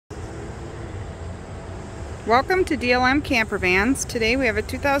Welcome to DLM Campervans. Today we have a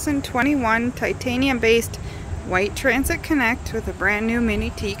 2021 titanium-based white Transit Connect with a brand new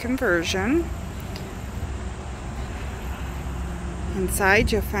Mini T conversion.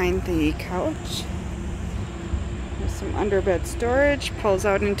 Inside you'll find the couch. There's some underbed storage. Pulls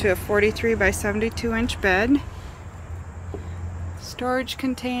out into a 43 by 72 inch bed. Storage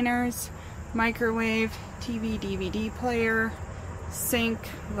containers, microwave, TV, DVD player, sink,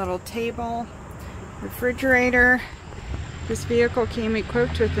 little table, refrigerator. This vehicle came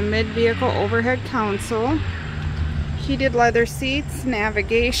equipped with a mid-vehicle overhead console, heated leather seats,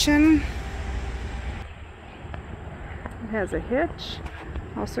 navigation. It has a hitch.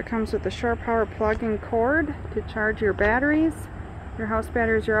 Also comes with a shore power plug-in cord to charge your batteries. Your house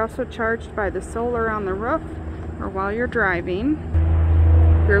batteries are also charged by the solar on the roof or while you're driving.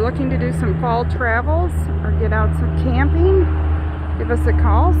 If you're looking to do some fall travels or get out some camping, give us a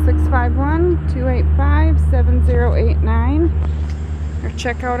call, 651-285-7089, or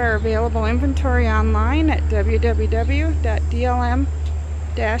check out our available inventory online at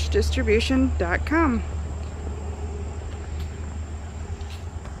www.dlm-distribution.com.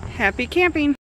 Happy camping!